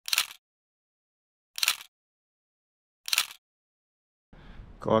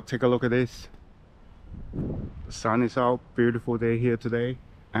God, take a look at this. The sun is out, beautiful day here today.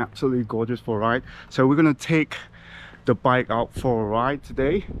 Absolutely gorgeous for a ride. So we're gonna take the bike out for a ride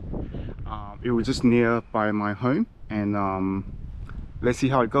today. It was just nearby my home, and let's see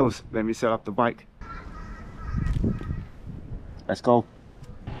how it goes. Let me set up the bike. Let's go.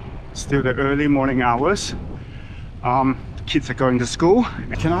 Still the early morning hours. The kids are going to school.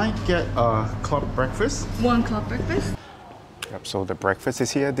 Can I get a club breakfast? One club breakfast. Yep, so the breakfast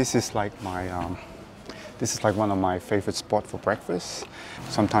is here. This is like one of my favorite spots for breakfast.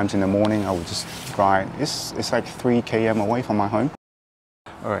 Sometimes in the morning I would just ride. It's like 3 km away from my home.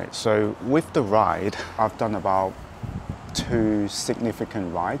 Alright, so with the ride, I've done about 2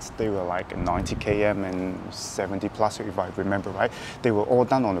 significant rides. They were like 90 km and 70 plus, if I remember right. They were all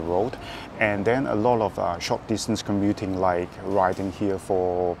done on the road, and then a lot of short distance commuting, like riding here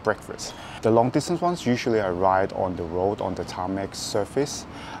for breakfast. The long distance ones, usually I ride on the road, on the tarmac surface.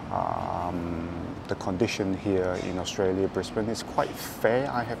 The condition here in Australia, Brisbane, is quite fair,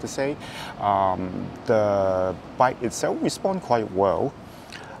 I have to say. The bike itself responds quite well.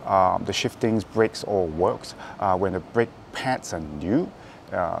 The shiftings, brakes all works. When the brake pads are new,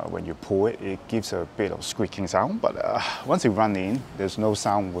 when you pull it, it gives a bit of squeaking sound, but once you run in, there's no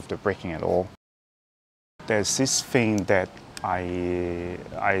sound with the braking at all. There's this thing that I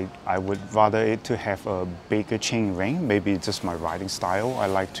would rather it to have a bigger chain ring. Maybe it's just my riding style. I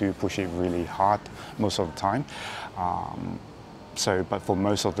like to push it really hard most of the time. But for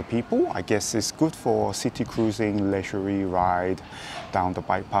most of the people, I guess it's good for city cruising, leisurely ride down the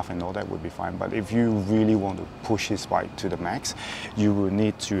bike path and all that would be fine. But if you really want to push this bike to the max, you will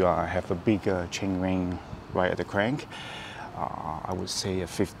need to have a bigger chain ring right at the crank. I would say a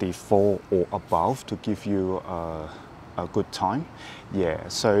 54 or above to give you a good time. Yeah,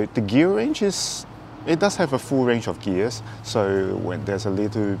 so the gear range it does have a full range of gears. So when there's a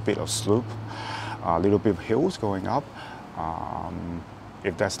little bit of slope, a little bit of hills going up,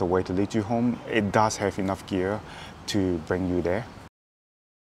 if that's the way to lead you home, it does have enough gear to bring you there.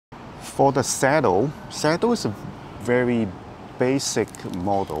 For the saddle is a very basic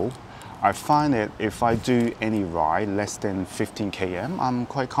model. I find that if I do any ride less than 15 km, I'm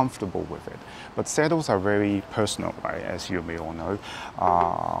quite comfortable with it. But saddles are very personal, right? As you may all know.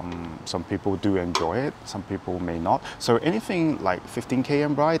 Some people do enjoy it, some people may not. So anything like 15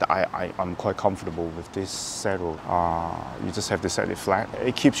 km ride, I'm quite comfortable with this saddle. You just have to set it flat.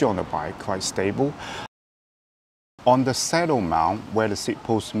 It keeps you on the bike quite stable. On the saddle mount, where the seat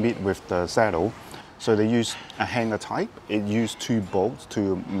posts meet with the saddle, so they use a hanger type. It used 2 bolts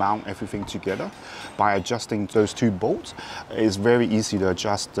to mount everything together. By adjusting those 2 bolts, it's very easy to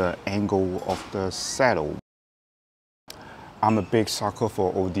adjust the angle of the saddle. I'm a big sucker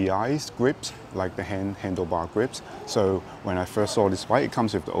for ODI's grips, like the handlebar grips. So when I first saw this bike, it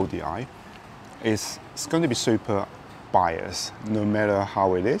comes with the ODI. It's going to be super biased, no matter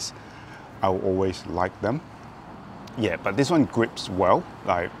how it is. I'll always like them. Yeah, but this one grips well.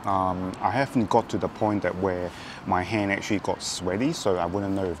 Like I haven't got to the point that where my hand actually got sweaty, so I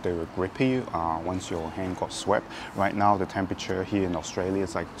wouldn't know if they were grippy once your hand got sweat. Right now, the temperature here in Australia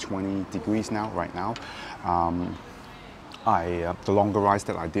is like 20 degrees now, right now. The longer rides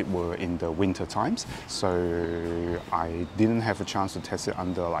that I did were in the winter times, so I didn't have a chance to test it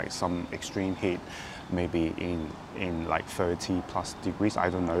under like some extreme heat, maybe in like 30 plus degrees, I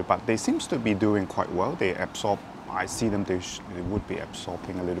don't know, but they seem to be doing quite well. They absorb, I see them, they would be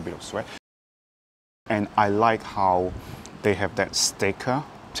absorbing a little bit of sweat. And I like how they have that sticker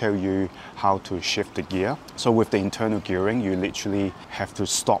tell you how to shift the gear. So with the internal gearing, you literally have to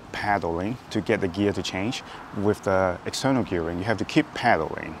stop pedaling to get the gear to change. With the external gearing, you have to keep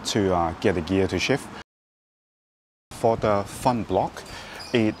pedaling to get the gear to shift. For the front block,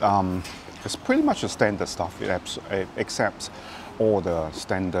 it's pretty much the standard stuff. It accepts all the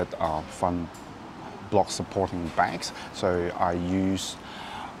standard front block supporting bags. So I use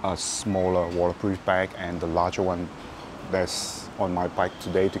a smaller waterproof bag and the larger one that's on my bike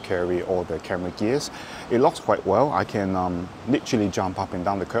today to carry all the camera gears. It locks quite well. I can literally jump up and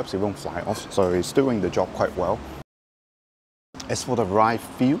down the curbs, it won't fly off, so it's doing the job quite well. As for the ride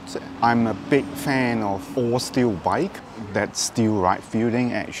fields, I'm a big fan of all steel bike. That steel ride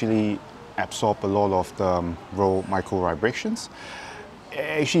fielding actually absorb a lot of the road micro vibrations.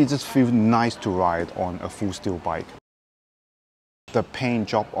 Actually, it just feels nice to ride on a full steel bike. The paint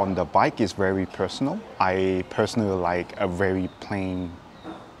job on the bike is very personal. I personally like a very plain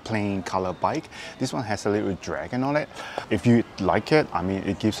color bike. This one has a little dragon on it. If you like it, I mean,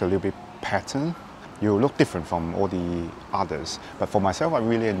 it gives a little bit pattern. You look different from all the others. But for myself, I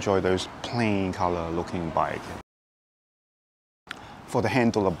really enjoy those plain color looking bike. For the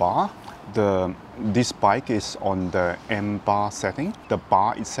handlebar, this bike is on the M bar setting. The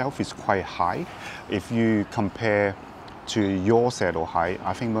bar itself is quite high. If you compare to your saddle height,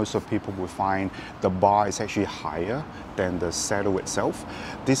 I think most of people will find the bar is actually higher than the saddle itself.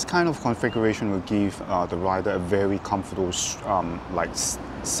 This kind of configuration will give the rider a very comfortable, like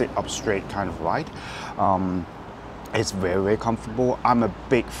sit up straight kind of ride. It's very, very comfortable. I'm a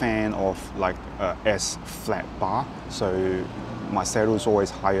big fan of like a S flat bar, so my saddle is always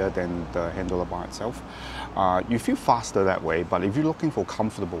higher than the handlebar itself. You feel faster that way, but if you're looking for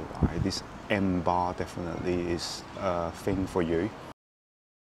comfortable ride, this M bar definitely is a thing for you.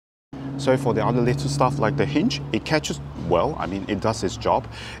 So for the other little stuff like the hinge, it catches well. I mean, it does its job.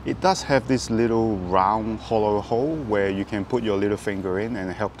 It does have this little round hollow hole where you can put your little finger in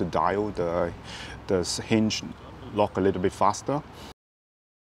and help to dial the hinge lock a little bit faster.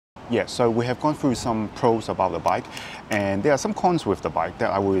 Yeah, so we have gone through some pros about the bike, and there are some cons with the bike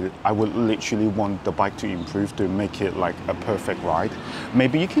that I would literally want the bike to improve to make it like a perfect ride.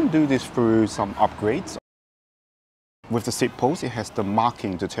 Maybe you can do this through some upgrades. With the seat post, it has the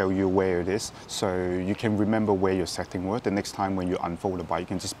marking to tell you where it is, so you can remember where your setting was. The next time when you unfold the bike, you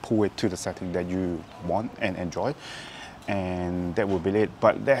can just pull it to the setting that you want and enjoy. And that will be it.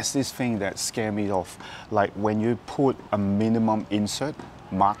 But there's this thing that scares me off, like when you put a minimum insert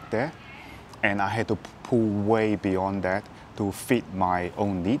mark there, and I had to pull way beyond that to fit my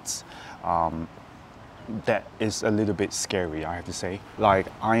own needs. That is a little bit scary, I have to say. Like,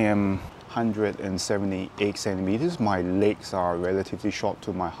 I am 178 centimeters, my legs are relatively short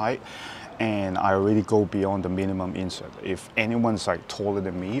to my height, and I already go beyond the minimum insert. If anyone's like taller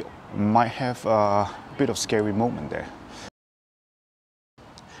than me, might have a bit of scary moment there.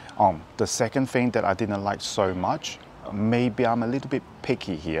 The second thing that I didn't like so much, maybe I'm a little bit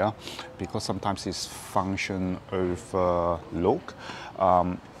picky here, because sometimes it's function over look.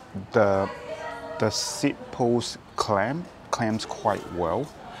 The seat post clamps quite well,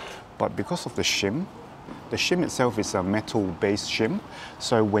 but because of the shim itself is a metal-based shim,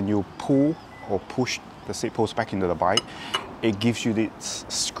 so when you pull or push the seat post back into the bike, it gives you this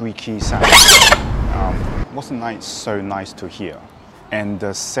squeaky sound. Wasn't so nice to hear. And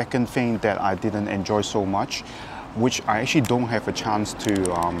the second thing that I didn't enjoy so much, which I actually don't have a chance to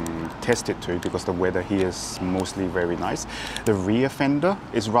test it to because the weather here is mostly very nice. The rear fender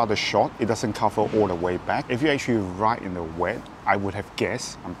is rather short. It doesn't cover all the way back. If you actually ride in the wet, I would have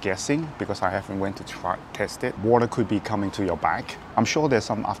guessed, I'm guessing, because I haven't went to test it, water could be coming to your back. I'm sure there's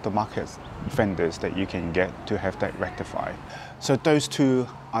some aftermarket fenders that you can get to have that rectified. So those two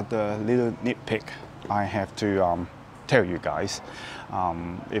are the little nitpick I have to tell you guys.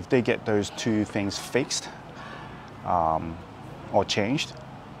 If they get those two things fixed, or changed,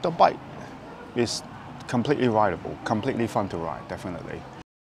 the bike is completely rideable, completely fun to ride, definitely.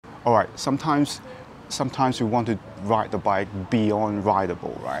 All right, sometimes we want to ride the bike beyond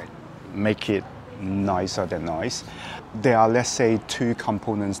rideable, right? Make it nicer than nice. There are, let's say, two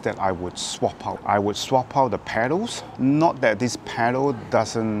components that I would swap out. I would swap out the pedals. Not that this pedal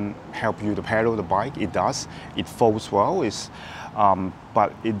doesn't help you to pedal the bike, it does. It folds well,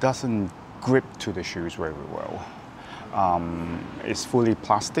 but it doesn't grip to the shoes very well. It's fully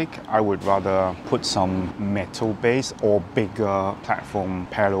plastic. I would rather put some metal base or bigger platform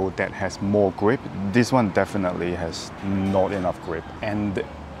pedal that has more grip. This one definitely has not enough grip, and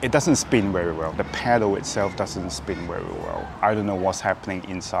it doesn't spin very well. The pedal itself doesn't spin very well. I don't know what's happening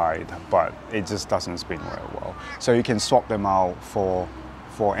inside, but it just doesn't spin very well. So you can swap them out for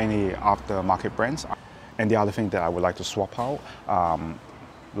any aftermarket brands. And the other thing that I would like to swap out,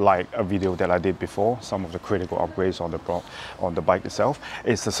 like a video that I did before, some of the critical upgrades on the bike itself,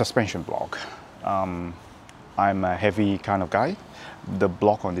 is the suspension block. I'm a heavy kind of guy. The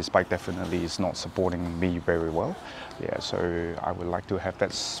block on this bike definitely is not supporting me very well. Yeah, so I would like to have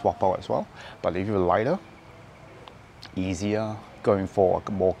that swap out as well. But if you're lighter, easier, going for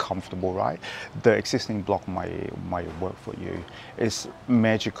a more comfortable ride, the existing block might work for you. It's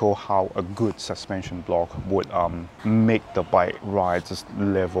magical how a good suspension block would make the bike ride just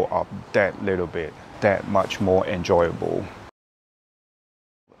level up that little bit, that much more enjoyable.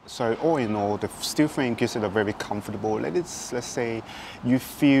 So all in all, the steel frame gives it a very comfortable, let's say you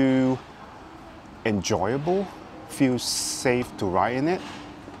feel enjoyable, feel safe to ride in it.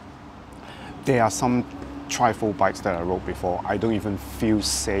 There are some Trifold bikes that I rode before, I don't even feel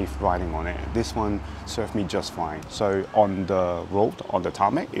safe riding on it. This one served me just fine. So on the road, on the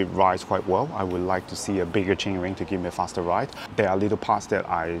tarmac, it rides quite well. I would like to see a bigger chainring to give me a faster ride. There are little parts that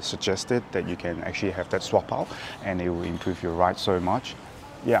I suggested that you can actually have that swap out, and it will improve your ride so much.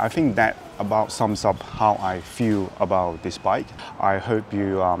 yeah, I think that about sums up how I feel about this bike. I hope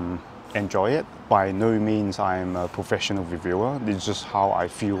you enjoy it. By no means I'm a professional reviewer. This is just how I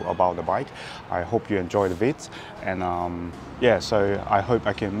feel about the bike. I hope you enjoy the vids, and yeah, so I hope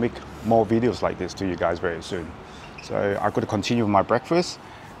I can make more videos like this to you guys very soon. So I got to continue with my breakfast,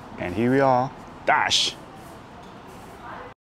 and here we are, dash!